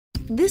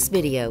This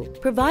video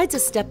provides a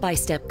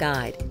step-by-step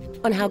guide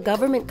on how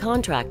government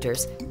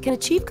contractors can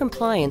achieve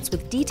compliance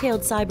with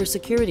detailed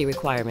cybersecurity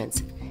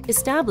requirements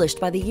established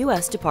by the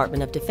U.S.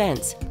 Department of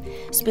Defense,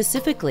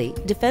 specifically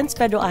Defense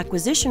Federal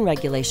Acquisition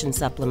Regulation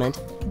Supplement,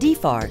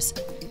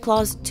 DFARS,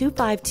 Clause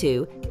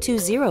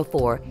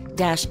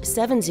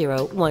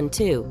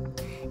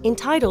 252-204-7012,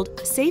 entitled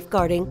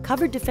Safeguarding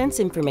Covered Defense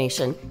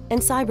Information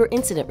and Cyber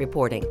Incident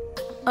Reporting.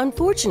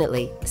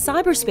 Unfortunately,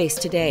 cyberspace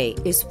today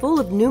is full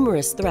of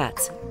numerous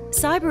threats.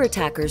 Cyber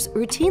attackers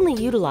routinely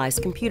utilize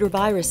computer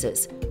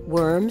viruses,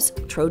 worms,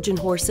 Trojan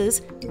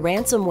horses,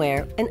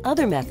 ransomware, and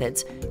other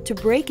methods to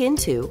break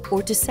into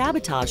or to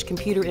sabotage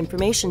computer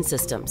information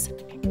systems.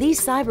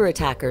 These cyber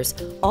attackers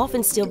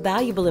often steal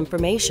valuable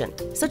information,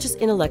 such as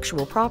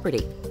intellectual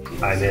property,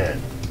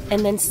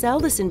 and then sell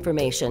this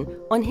information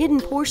on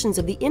hidden portions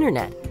of the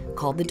internet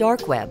called the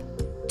dark web.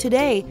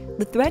 Today,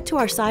 the threat to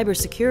our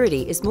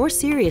cybersecurity is more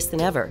serious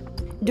than ever.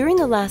 During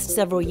the last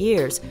several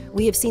years,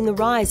 we have seen the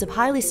rise of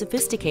highly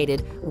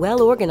sophisticated,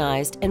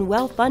 well-organized, and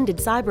well-funded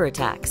cyber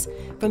attacks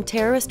from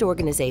terrorist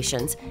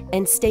organizations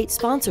and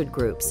state-sponsored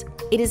groups.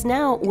 It is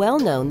now well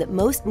known that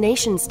most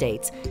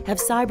nation-states have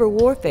cyber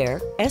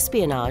warfare,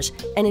 espionage,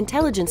 and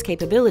intelligence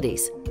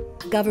capabilities.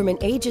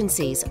 Government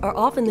agencies are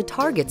often the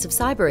targets of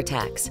cyber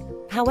attacks.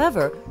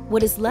 However,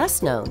 what is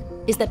less known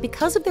is that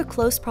because of their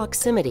close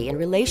proximity and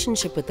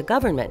relationship with the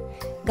government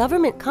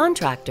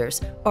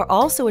contractors are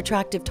also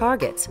attractive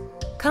targets.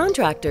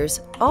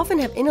 Contractors often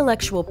have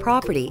intellectual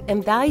property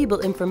and valuable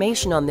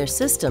information on their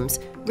systems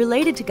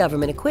related to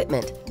government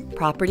equipment,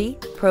 property,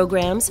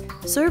 programs,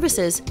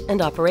 services,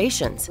 and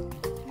operations.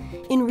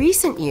 In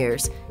recent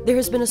years, there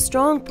has been a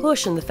strong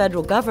push in the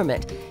federal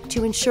government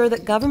to ensure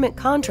that government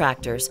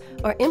contractors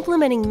are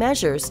implementing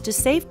measures to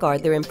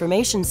safeguard their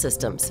information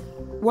systems.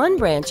 One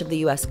branch of the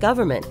U.S.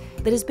 government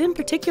that has been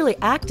particularly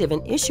active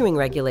in issuing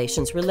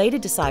regulations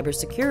related to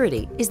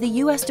cybersecurity is the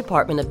U.S.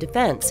 Department of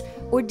Defense,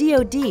 or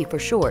DoD for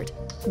short.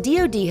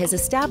 DoD has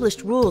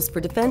established rules for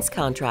defense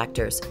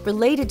contractors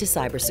related to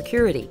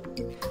cybersecurity.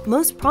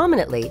 Most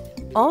prominently,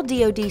 all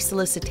DoD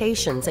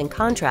solicitations and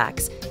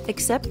contracts,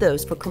 except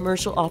those for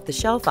commercial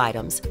off-the-shelf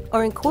items,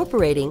 are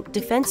incorporating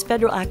Defense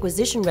Federal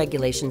Acquisition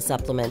Regulation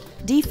Supplement,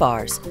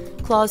 DFARS,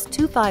 Clause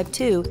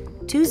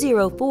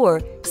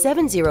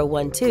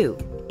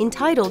 252-204-7012,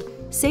 entitled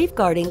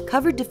Safeguarding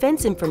Covered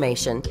Defense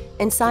Information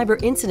and Cyber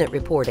Incident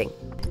Reporting.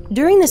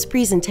 During this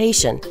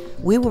presentation,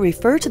 we will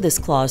refer to this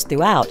clause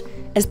throughout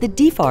as the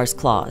DFARS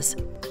Clause.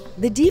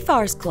 The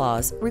DFARS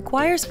Clause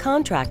requires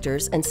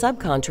contractors and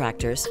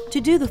subcontractors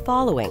to do the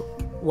following.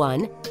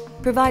 1.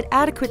 Provide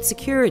adequate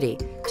security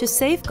to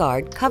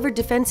safeguard covered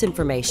defense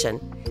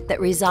information that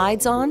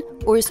resides on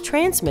or is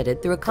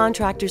transmitted through a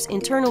contractor's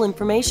internal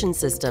information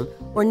system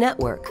or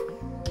network.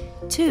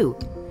 2.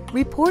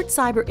 Report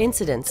cyber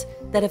incidents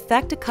that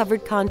affect a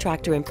covered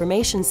contractor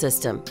information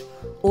system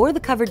or the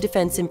covered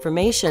defense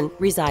information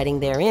residing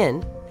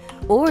therein,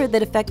 or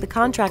that affect the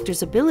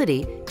contractor's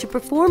ability to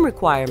perform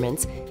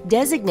requirements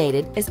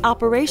designated as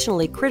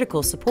operationally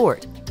critical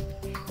support.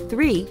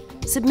 3.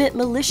 Submit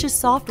malicious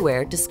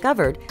software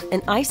discovered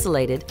and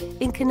isolated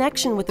in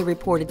connection with a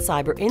reported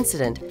cyber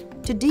incident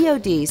to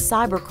DoD's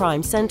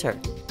Cybercrime Center.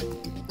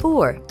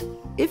 4.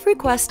 If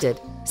requested,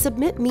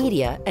 submit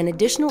media and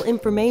additional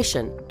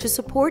information to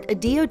support a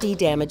DoD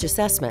damage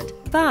assessment.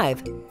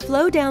 5.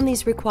 Flow down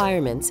these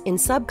requirements in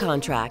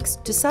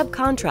subcontracts to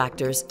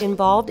subcontractors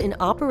involved in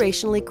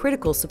operationally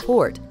critical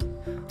support,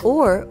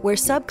 or where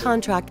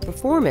subcontract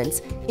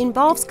performance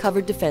involves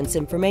covered defense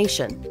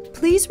information.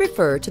 Please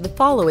refer to the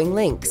following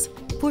links.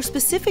 For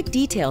specific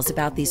details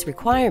about these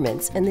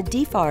requirements and the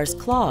DFARS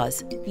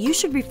clause, you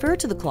should refer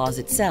to the clause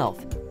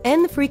itself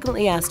and the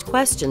frequently asked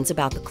questions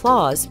about the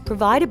clause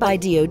provided by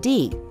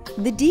DoD.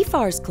 The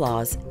DFARS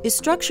clause is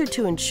structured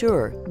to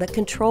ensure that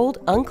controlled,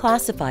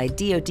 unclassified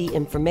DoD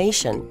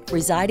information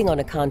residing on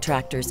a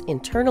contractor's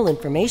internal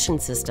information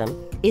system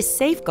is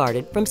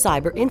safeguarded from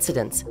cyber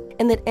incidents,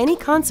 and that any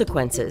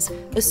consequences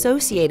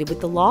associated with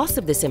the loss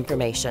of this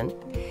information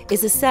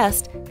is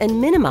assessed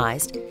and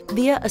minimized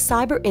via a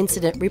cyber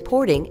incident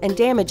reporting and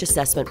damage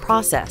assessment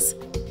process.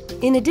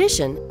 In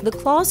addition, the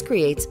clause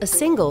creates a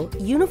single,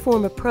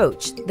 uniform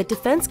approach that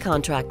defense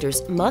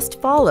contractors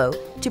must follow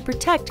to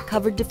protect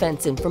covered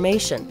defense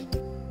information.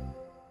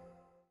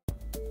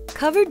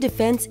 Covered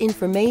defense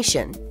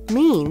information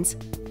means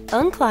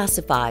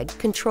unclassified,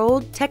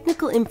 controlled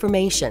technical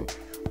information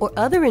or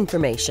other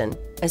information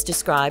as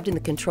described in the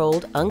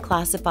Controlled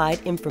Unclassified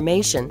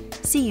Information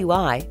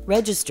 (CUI)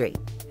 registry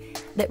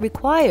that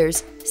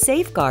requires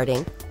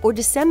safeguarding or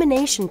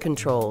dissemination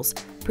controls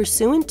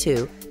pursuant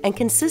to and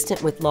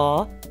consistent with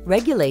law,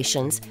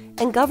 regulations,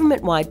 and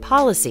government-wide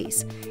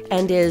policies,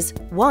 and is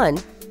 1.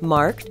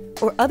 Marked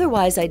or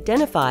otherwise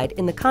identified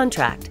in the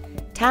contract,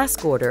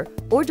 task order,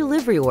 or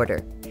delivery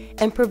order,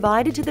 and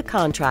provided to the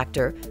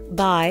contractor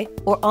by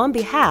or on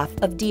behalf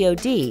of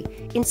DoD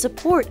in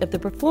support of the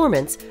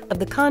performance of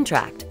the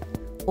contract,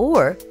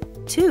 or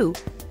 2.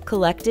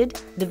 Collected,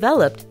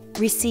 developed,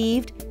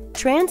 received,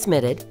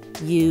 transmitted,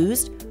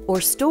 used, or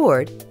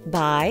stored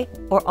by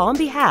or on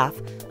behalf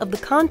of the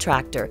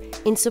contractor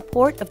in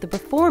support of the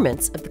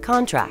performance of the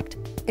contract.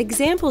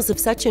 Examples of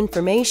such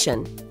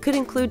information could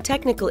include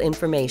technical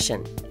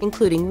information,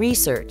 including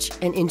research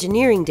and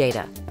engineering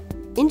data,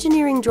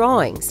 engineering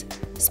drawings,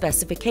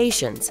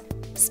 specifications,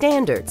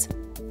 standards,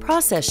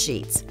 process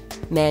sheets,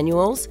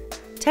 manuals,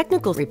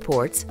 technical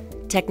reports,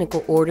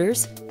 technical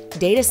orders,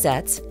 data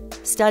sets,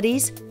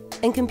 studies,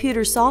 and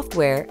computer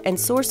software and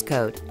source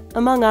code,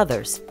 among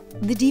others.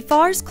 The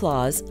DFARS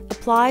clause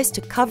applies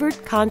to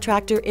covered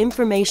contractor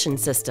information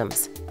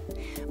systems,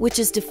 which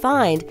is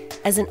defined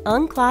as an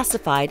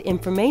unclassified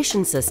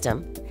information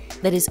system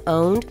that is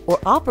owned or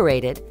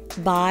operated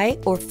by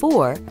or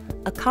for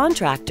a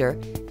contractor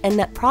and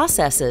that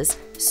processes,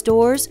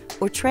 stores,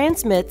 or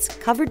transmits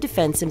covered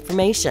defense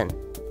information.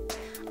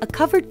 A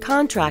covered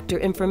contractor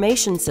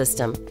information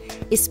system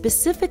is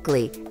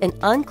specifically an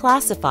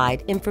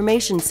unclassified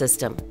information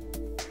system.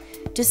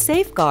 To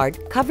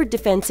safeguard covered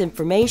defense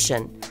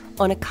information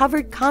on a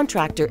covered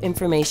contractor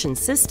information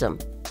system,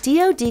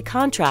 DoD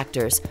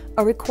contractors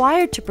are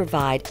required to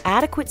provide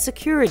adequate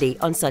security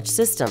on such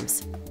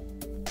systems.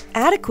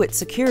 Adequate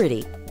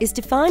security is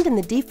defined in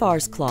the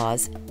DFARS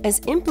clause as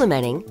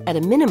implementing, at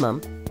a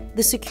minimum,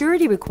 the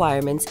security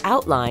requirements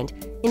outlined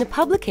in a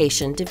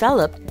publication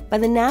developed by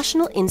the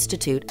National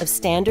Institute of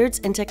Standards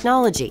and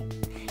Technology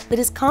that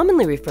is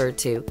commonly referred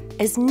to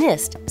as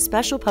NIST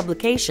Special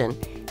Publication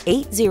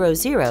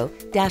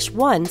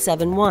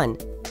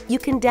 800-171. You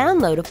can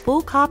download a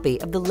full copy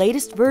of the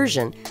latest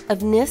version of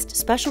NIST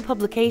Special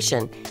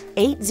Publication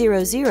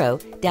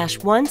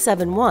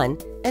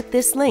 800-171 at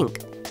this link.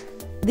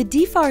 The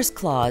DFARS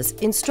clause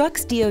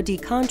instructs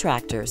DoD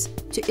contractors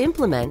to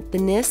implement the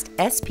NIST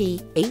SP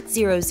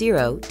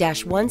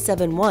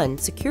 800-171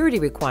 security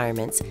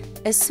requirements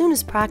as soon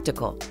as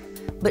practical,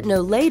 but no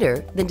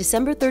later than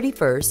December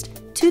 31,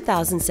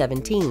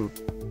 2017.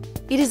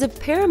 It is of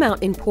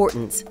paramount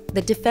importance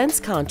that defense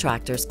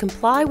contractors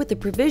comply with the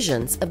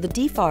provisions of the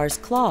DFARS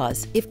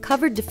clause if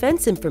covered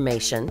defense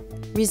information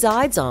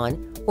resides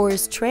on or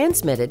is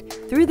transmitted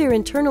through their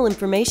internal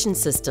information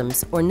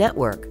systems or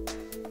network.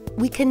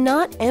 We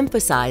cannot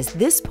emphasize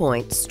this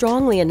point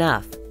strongly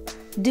enough.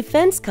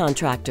 Defense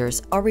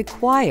contractors are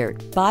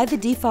required by the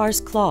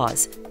DFARS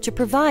clause to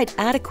provide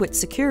adequate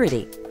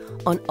security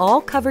on all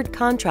covered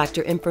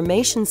contractor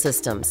information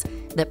systems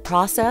that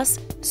process,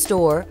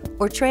 store,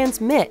 or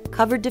transmit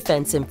covered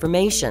defense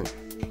information.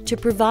 To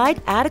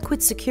provide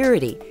adequate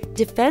security,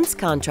 defense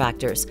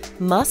contractors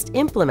must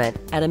implement,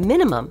 at a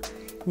minimum,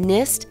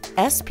 NIST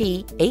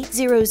SP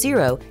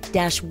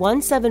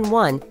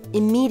 800-171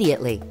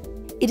 immediately.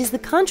 It is the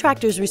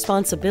contractor's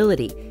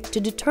responsibility to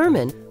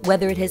determine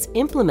whether it has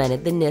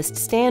implemented the NIST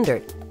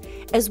standard,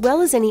 as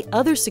well as any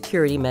other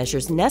security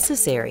measures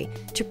necessary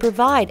to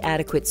provide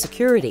adequate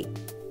security.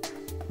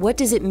 What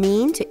does it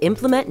mean to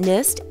implement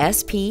NIST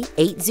SP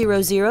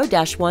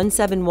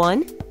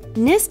 800-171?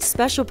 NIST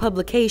Special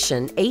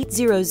Publication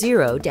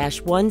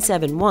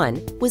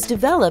 800-171 was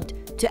developed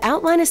to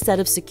outline a set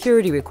of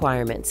security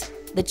requirements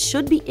that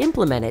should be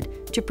implemented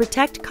to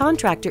protect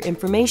contractor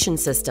information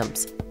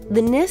systems.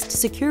 The NIST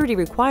security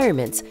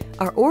requirements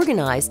are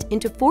organized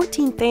into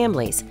 14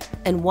 families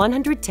and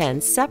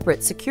 110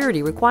 separate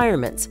security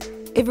requirements.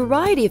 A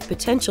variety of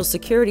potential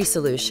security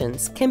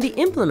solutions can be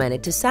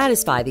implemented to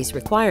satisfy these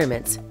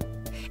requirements.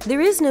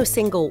 There is no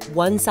single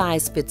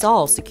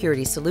one-size-fits-all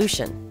security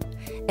solution,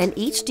 and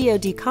each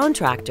DoD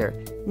contractor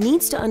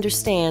needs to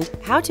understand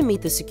how to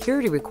meet the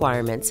security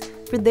requirements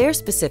for their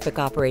specific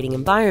operating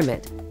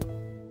environment.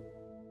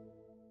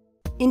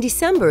 In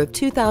December of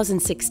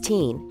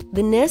 2016,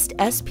 the NIST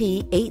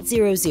SP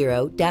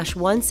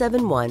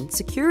 800-171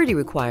 security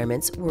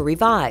requirements were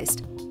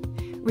revised.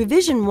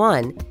 Revision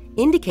 1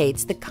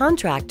 indicates that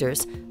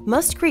contractors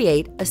must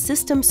create a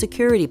system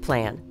security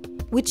plan,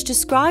 which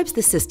describes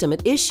the system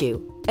at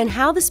issue and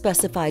how the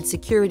specified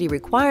security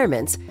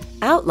requirements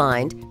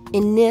outlined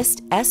in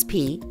NIST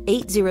SP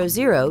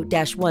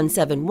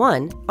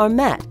 800-171 are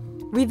met.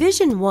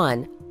 Revision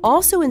 1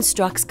 also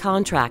instructs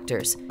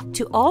contractors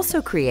to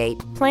also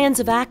create plans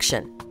of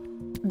action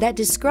that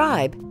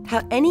describe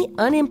how any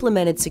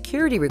unimplemented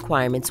security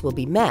requirements will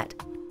be met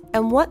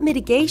and what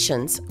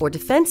mitigations or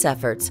defense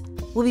efforts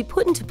will be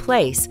put into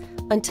place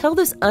until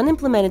those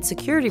unimplemented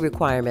security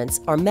requirements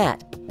are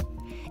met.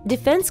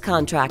 Defense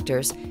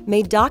contractors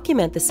may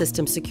document the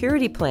system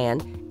security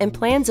plan and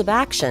plans of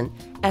action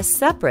as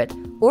separate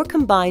or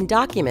combined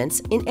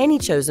documents in any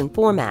chosen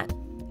format.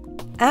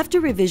 After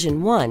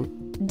Revision 1,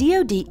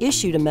 DoD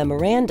issued a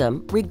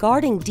memorandum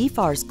regarding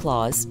DFARS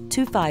Clause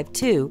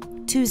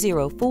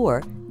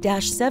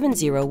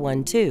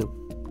 252-204-7012.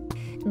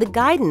 The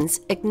guidance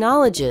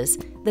acknowledges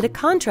that a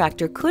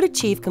contractor could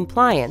achieve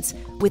compliance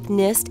with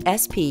NIST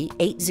SP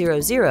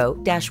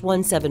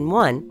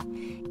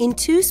 800-171 in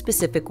two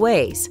specific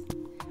ways: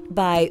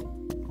 by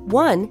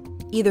 1.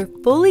 Either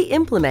fully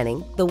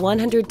implementing the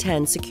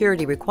 110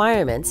 security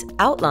requirements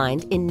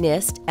outlined in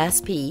NIST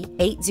SP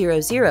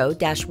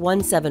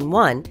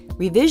 800-171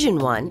 Revision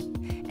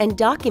 1 and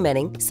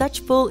documenting such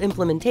full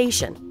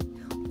implementation,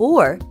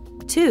 or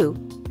 2.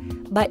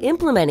 By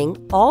implementing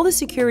all the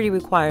security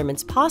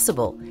requirements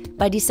possible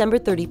by December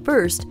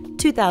 31st,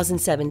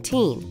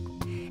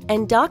 2017,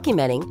 and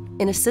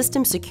documenting in a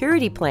system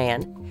security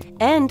plan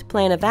and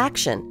plan of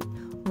action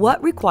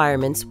what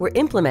requirements were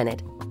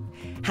implemented,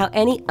 how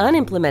any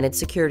unimplemented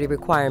security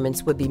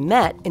requirements would be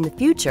met in the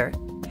future,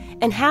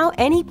 and how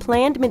any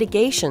planned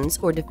mitigations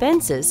or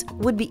defenses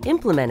would be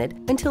implemented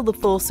until the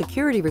full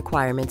security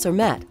requirements are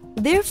met.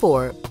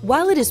 Therefore,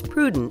 while it is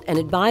prudent and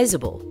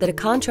advisable that a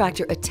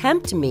contractor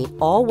attempt to meet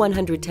all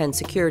 110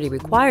 security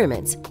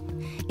requirements,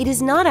 it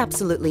is not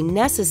absolutely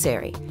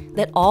necessary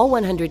that all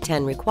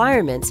 110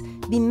 requirements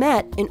be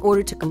met in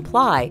order to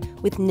comply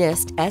with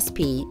NIST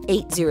SP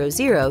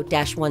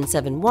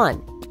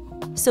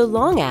 800-171, so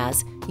long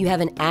as you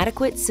have an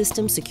adequate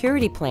system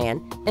security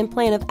plan and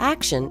plan of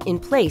action in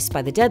place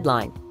by the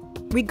deadline.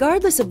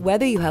 Regardless of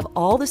whether you have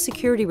all the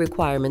security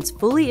requirements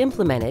fully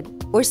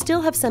implemented or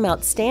still have some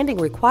outstanding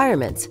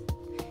requirements,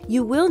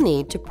 you will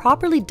need to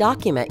properly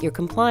document your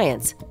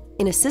compliance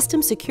in a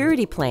system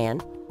security plan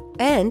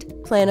and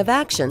plan of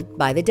action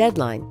by the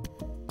deadline.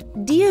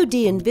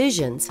 DoD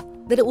envisions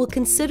that it will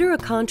consider a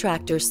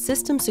contractor's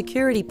system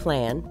security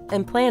plan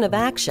and plan of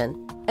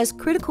action as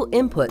critical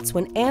inputs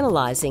when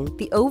analyzing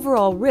the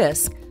overall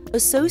risk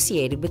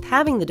associated with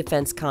having the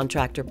defense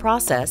contractor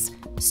process,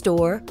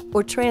 store,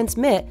 or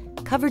transmit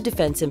covered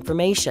defense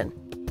information.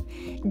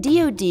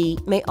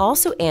 DoD may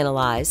also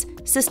analyze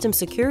system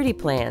security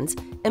plans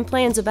and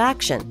plans of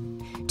action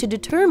to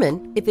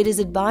determine if it is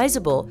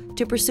advisable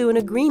to pursue an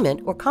agreement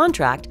or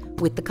contract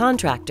with the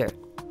contractor.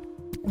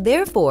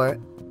 Therefore,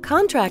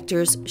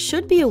 contractors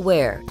should be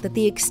aware that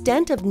the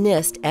extent of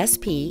NIST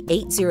SP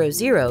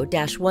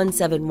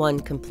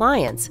 800-171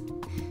 compliance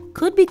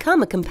could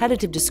become a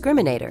competitive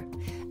discriminator,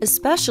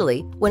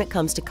 especially when it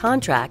comes to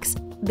contracts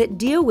that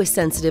deal with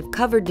sensitive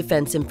covered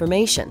defense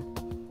information.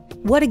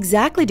 What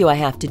exactly do I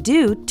have to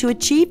do to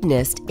achieve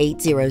NIST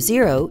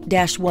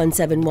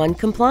 800-171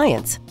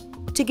 compliance?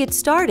 To get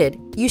started,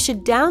 you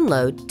should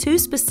download 2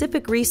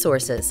 specific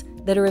resources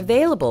that are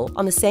available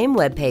on the same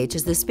webpage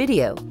as this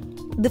video.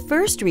 The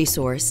first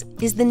resource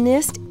is the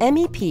NIST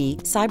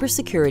MEP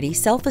Cybersecurity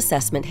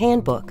Self-Assessment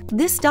Handbook.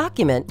 This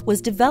document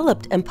was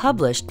developed and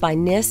published by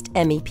NIST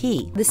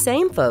MEP, the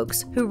same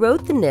folks who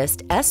wrote the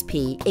NIST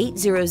SP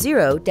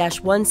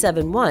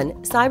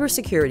 800-171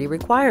 cybersecurity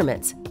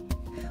requirements.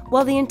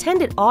 While the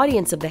intended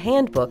audience of the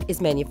handbook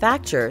is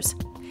manufacturers,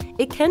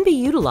 it can be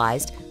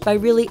utilized by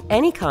really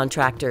any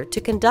contractor to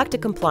conduct a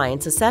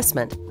compliance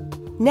assessment.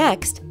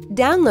 Next,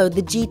 download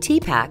the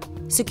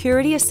GTPAC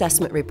Security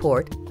Assessment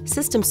Report,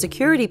 System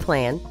Security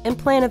Plan, and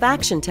Plan of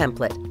Action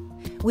template,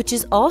 which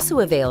is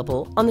also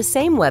available on the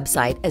same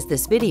website as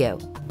this video.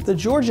 The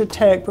Georgia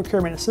Tech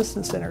Procurement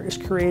Assistance Center is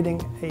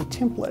creating a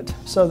template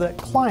so that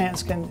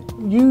clients can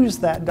use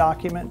that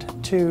document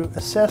to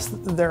assess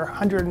their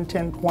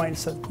 110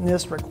 points that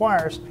NIST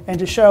requires and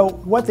to show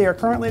what they are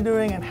currently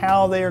doing and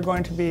how they are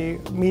going to be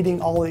meeting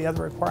all the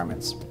other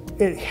requirements.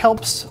 It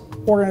helps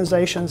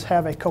organizations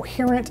have a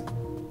coherent,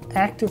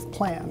 active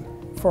plan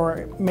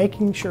for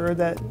making sure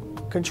that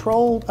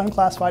controlled,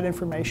 unclassified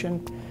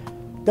information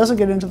doesn't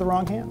get into the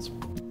wrong hands.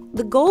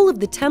 The goal of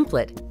the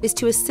template is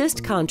to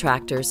assist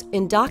contractors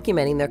in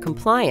documenting their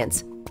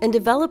compliance and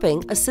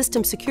developing a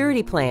system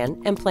security plan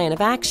and plan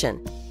of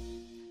action.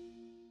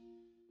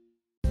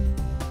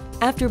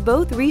 After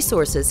both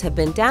resources have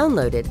been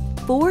downloaded,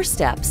 4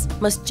 steps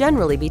must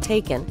generally be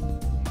taken.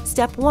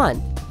 Step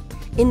 1.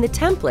 In the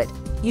template,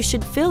 you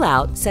should fill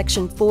out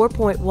Section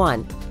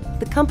 4.1,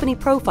 the company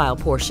profile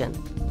portion.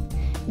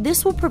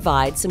 This will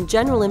provide some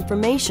general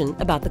information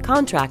about the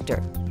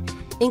contractor,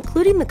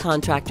 including the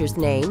contractor's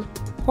name,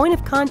 point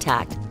of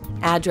contact,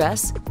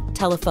 address,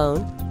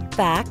 telephone,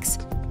 fax,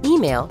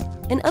 email,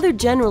 and other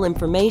general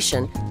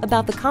information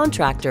about the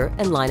contractor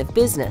and line of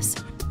business.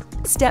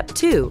 Step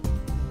 2.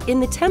 In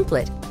the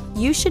template,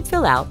 you should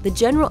fill out the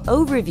general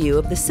overview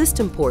of the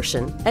system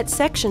portion at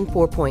Section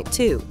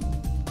 4.2.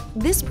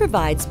 This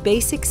provides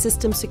basic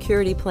system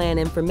security plan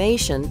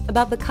information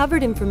about the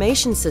covered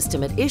information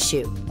system at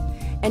issue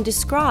and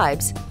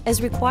describes,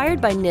 as required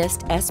by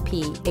NIST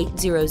SP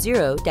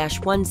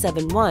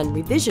 800-171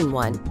 Revision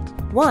 1,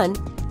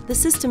 the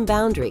system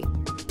boundary,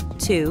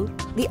 2,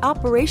 the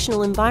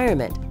operational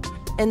environment,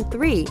 and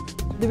 3,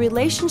 the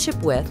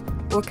relationship with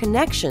or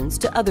connections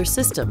to other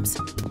systems.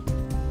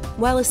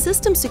 While a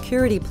system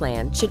security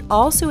plan should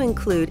also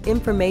include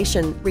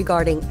information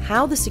regarding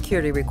how the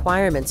security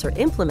requirements are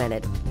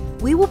implemented,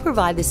 we will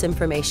provide this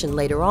information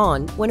later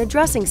on when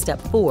addressing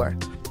Step 4.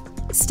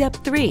 Step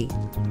 3.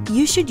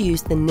 You should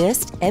use the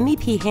NIST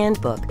MEP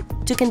Handbook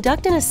to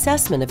conduct an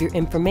assessment of your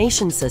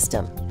information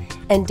system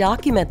and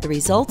document the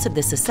results of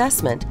this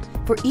assessment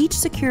for each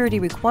security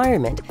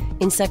requirement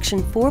in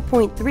Section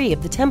 4.3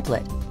 of the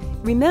template.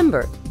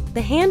 Remember,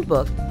 the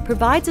handbook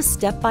provides a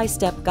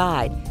step-by-step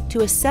guide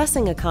to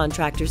assessing a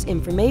contractor's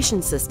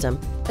information system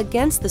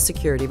against the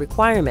security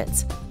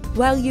requirements.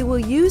 While you will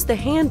use the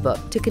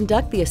handbook to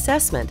conduct the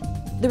assessment,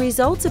 the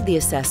results of the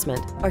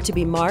assessment are to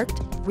be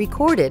marked,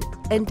 recorded,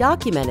 and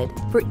documented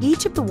for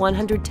each of the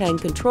 110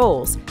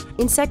 controls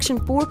in Section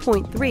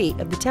 4.3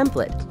 of the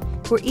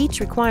template for each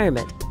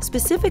requirement.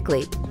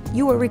 Specifically,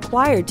 you are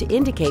required to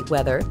indicate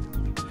whether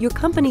your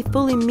company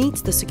fully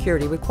meets the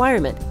security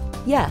requirement,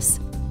 yes.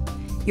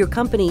 Your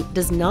company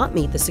does not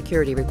meet the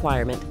security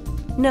requirement,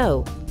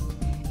 no.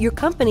 Your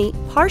company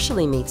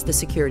partially meets the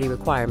security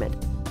requirement,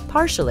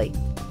 partially.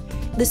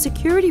 The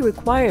security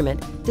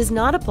requirement does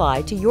not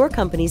apply to your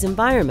company's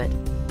environment,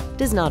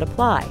 does not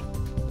apply.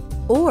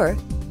 Or,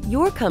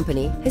 your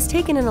company has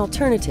taken an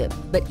alternative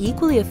but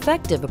equally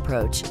effective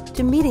approach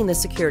to meeting the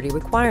security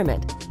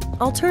requirement,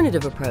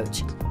 alternative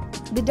approach.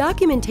 The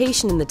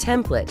documentation in the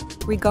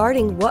template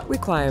regarding what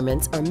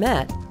requirements are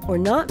met or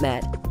not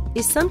met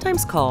is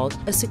sometimes called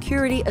a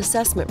security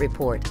assessment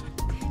report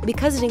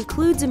because it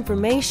includes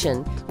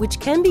information which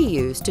can be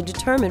used to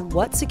determine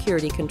what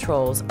security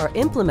controls are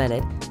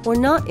implemented or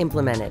not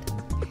implemented.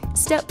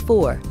 Step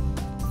 4.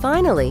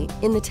 Finally,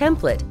 in the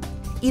template,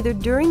 either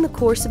during the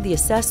course of the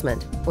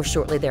assessment or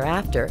shortly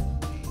thereafter,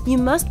 you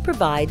must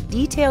provide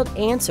detailed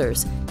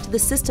answers to the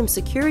system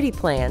security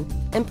plan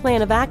and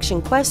plan of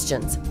action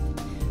questions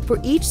for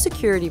each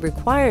security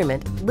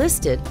requirement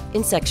listed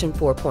in Section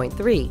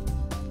 4.3.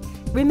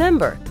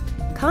 Remember,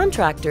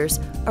 contractors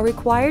are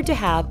required to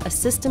have a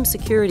system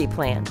security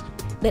plan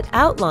that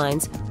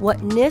outlines what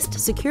NIST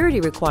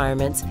security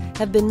requirements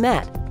have been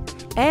met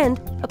and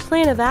a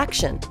plan of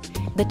action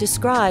that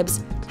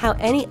describes how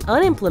any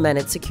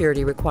unimplemented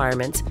security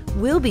requirements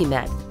will be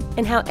met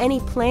and how any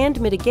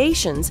planned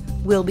mitigations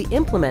will be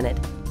implemented.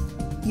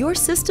 Your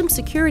system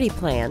security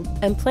plan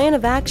and plan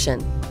of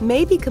action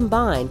may be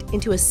combined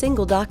into a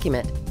single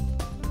document.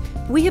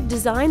 We have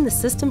designed the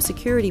system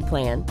security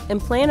plan and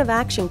plan of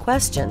action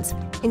questions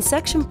in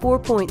Section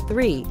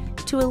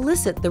 4.3 to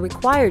elicit the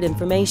required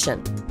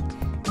information.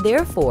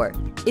 Therefore,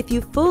 if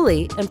you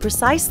fully and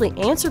precisely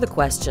answer the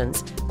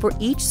questions for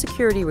each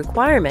security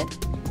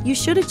requirement, you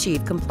should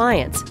achieve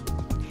compliance.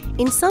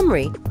 In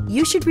summary,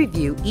 you should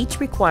review each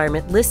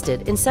requirement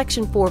listed in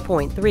Section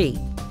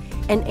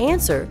 4.3 and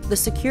answer the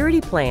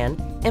security plan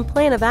and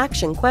plan of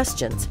action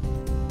questions.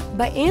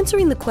 By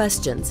answering the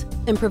questions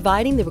and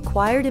providing the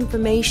required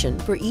information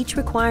for each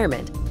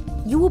requirement,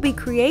 you will be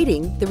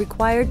creating the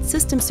required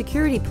system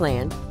security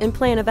plan and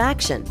plan of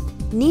action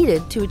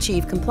needed to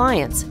achieve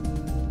compliance.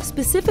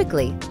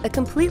 Specifically, a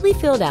completely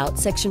filled out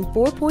Section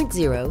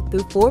 4.0 through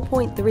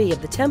 4.3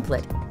 of the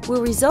template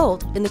will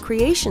result in the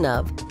creation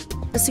of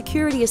a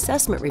security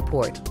assessment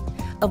report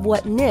of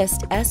what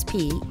NIST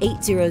SP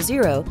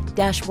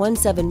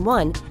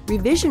 800-171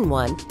 Revision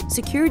 1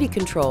 security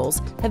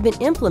controls have been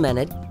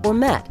implemented or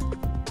met.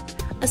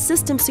 A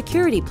system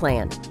security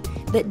plan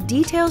that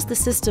details the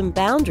system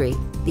boundary,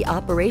 the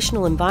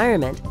operational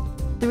environment,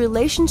 the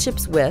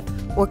relationships with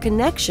or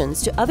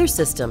connections to other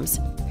systems,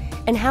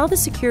 and how the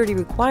security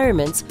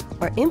requirements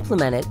are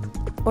implemented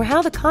or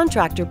how the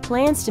contractor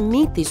plans to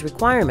meet these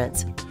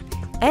requirements,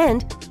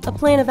 and a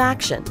plan of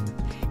action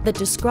that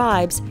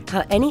describes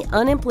how any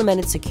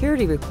unimplemented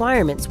security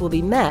requirements will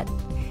be met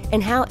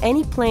and how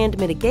any planned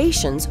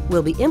mitigations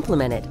will be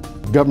implemented.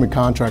 Government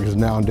contractors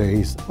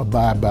nowadays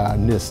abide by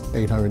NIST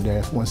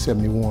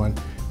 800-171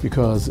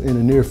 because in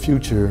the near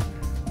future,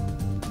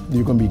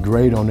 you're going to be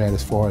great on that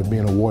as far as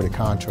being awarded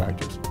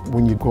contractors.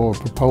 When you go a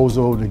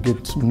proposal to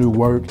get some new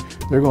work,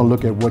 they're going to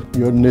look at what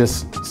your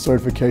NIST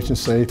certification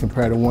say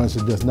compared to ones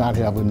that does not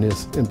have a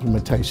NIST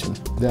implementation.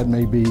 That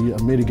may be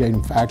a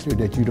mitigating factor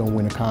that you don't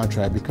win a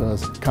contract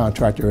because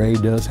contractor A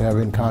does have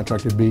it and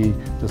contractor B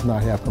does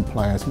not have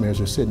compliance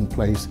measures set in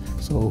place.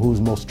 So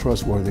who's most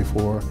trustworthy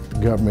for the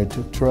government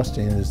to trust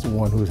in is the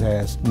one who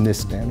has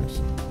NIST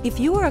standards. If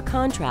you are a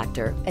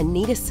contractor and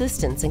need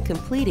assistance in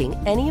completing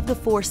any of the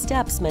 4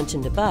 steps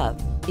mentioned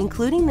above,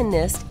 including the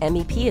NIST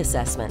MEP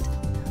assessment,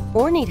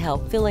 or need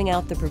help filling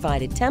out the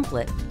provided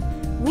template,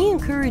 we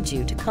encourage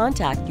you to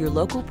contact your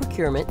local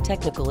Procurement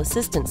Technical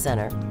Assistance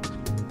Center.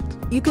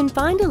 You can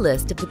find a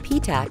list of the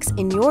PTACs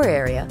in your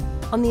area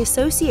on the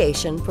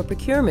Association for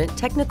Procurement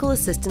Technical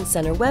Assistance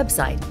Center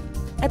website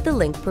at the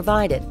link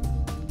provided.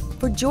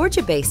 For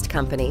Georgia-based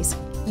companies,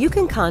 you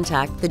can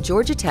contact the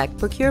Georgia Tech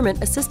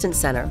Procurement Assistance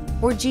Center,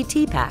 or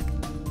GTPAC.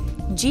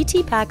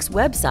 GTPAC's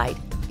website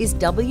is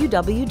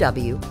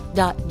www.gtpac.org.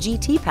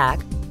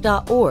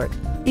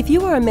 If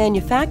you are a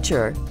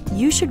manufacturer,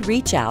 you should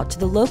reach out to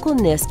the local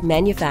NIST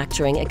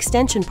Manufacturing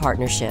Extension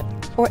Partnership,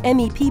 or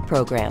MEP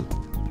program.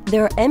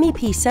 There are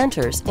MEP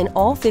centers in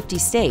all 50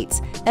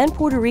 states and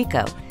Puerto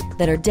Rico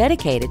that are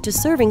dedicated to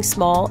serving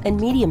small and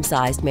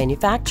medium-sized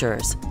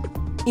manufacturers.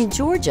 In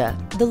Georgia,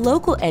 the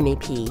local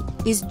MEP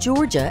is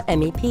Georgia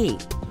MEP.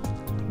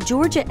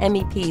 Georgia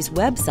MEP's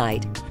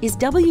website is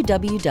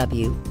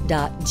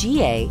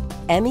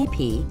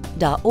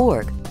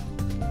www.gamep.org.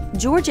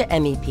 Georgia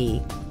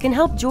MEP can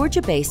help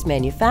Georgia-based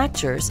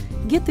manufacturers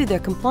get through their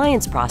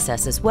compliance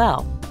process as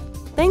well.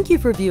 Thank you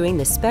for viewing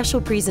this special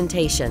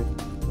presentation.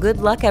 Good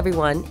luck,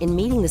 everyone, in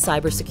meeting the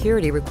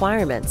cybersecurity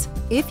requirements.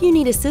 If you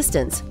need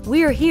assistance,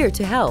 we are here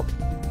to help.